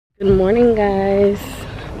Good morning, guys.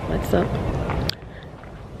 What's up?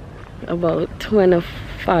 About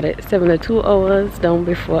 72 hours down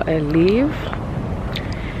before I leave,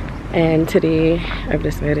 and today I've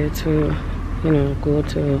decided to, go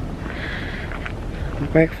to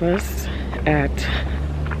breakfast at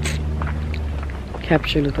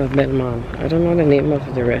Juluca, Belmond. I don't know the name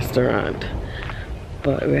of the restaurant,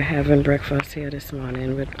 but we're having breakfast here this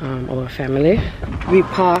morning with our family. We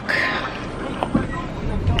park.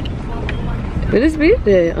 Will this be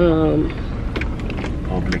the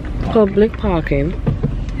public parking?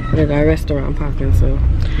 Like our restaurant parking, so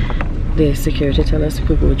the security tell us we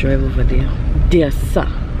could go drive over there. Dear sir.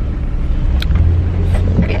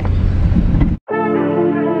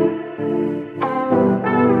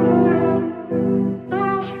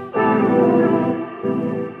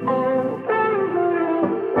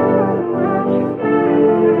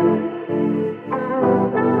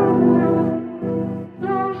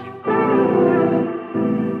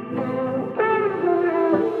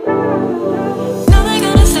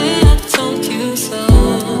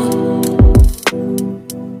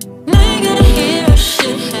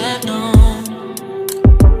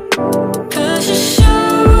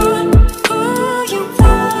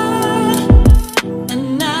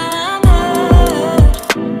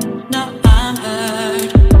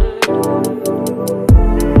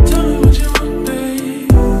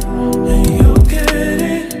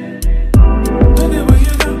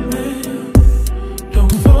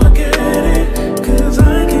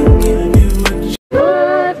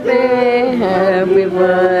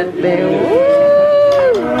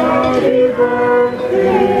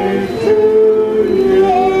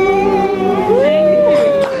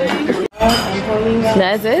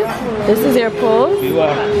 That's it? This is your pose? You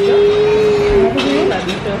are.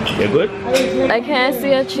 You're good? I can't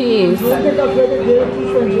see a cheese.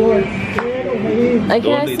 I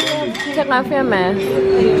can't see it. Take off your mask.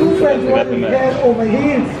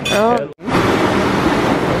 Oh.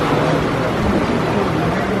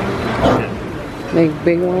 Like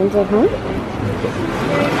big ones at home?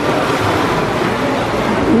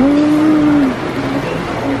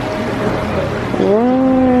 Wow.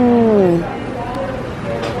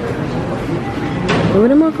 Where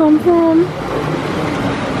did I come from?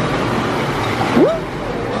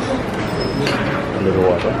 Under the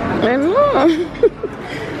water. I know.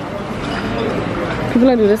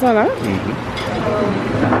 People do this a lot?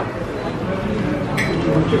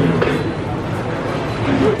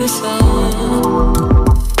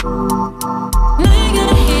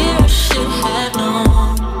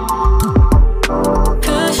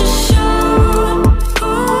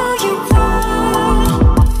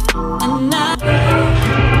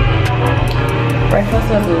 Breakfast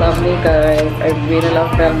was lovely, guys. I really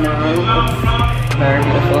love Belmond. It's very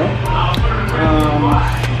beautiful.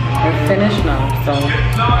 We're finished now, so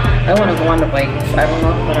I want to go on the bikes. I don't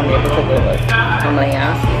know if I'm gonna be able to go, but I'm gonna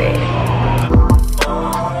ask today.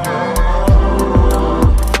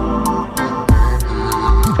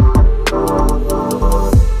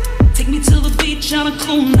 Take me to the beach on a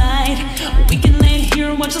cool night. We can lay here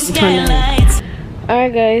and watch the skylights.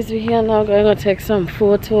 Alright, guys, we're here now. Gonna take some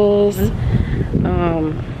photos.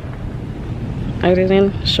 I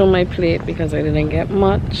didn't show my plate because I didn't get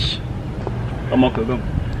much.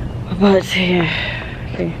 But yeah,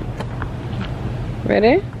 okay.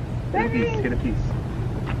 Ready? Hit a piece.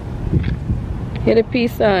 Hit a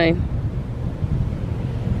peace sign.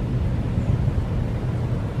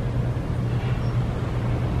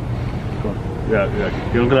 Yeah.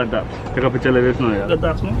 You don't like that. Take a picture like this now, yeah.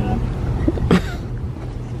 That's no.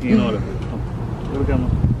 You know that. Look at me.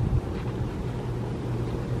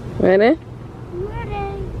 Ready? Ready.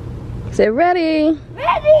 Say ready.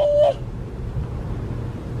 Ready.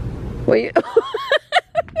 What you? I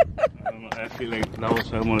don't know, I feel like that was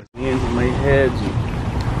so much into my head.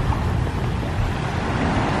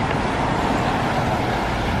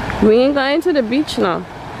 We ain't going to the beach now.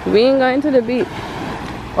 We ain't going to the beach.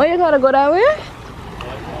 Oh, you gotta go that way?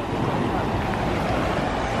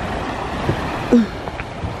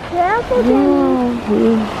 Careful,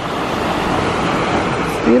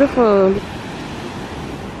 It's beautiful.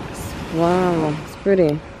 Wow, it's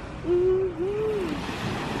pretty.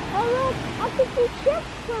 Oh look, I can see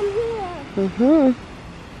ships from here.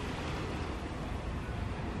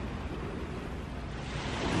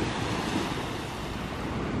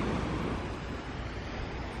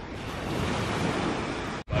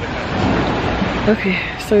 Okay,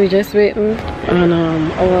 so we're just waiting on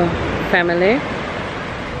our family,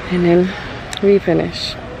 and then we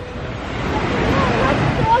finish.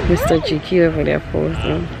 Mr. GQ over there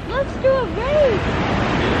posing. Let's do a race.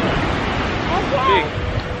 Okay.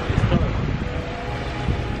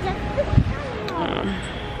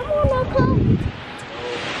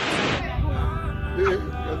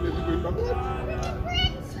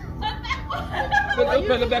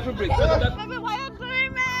 pedal back for bricks. Pedal back. Baby, what you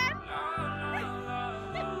doing, man?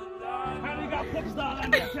 How you got pop star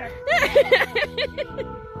on the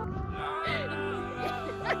attack?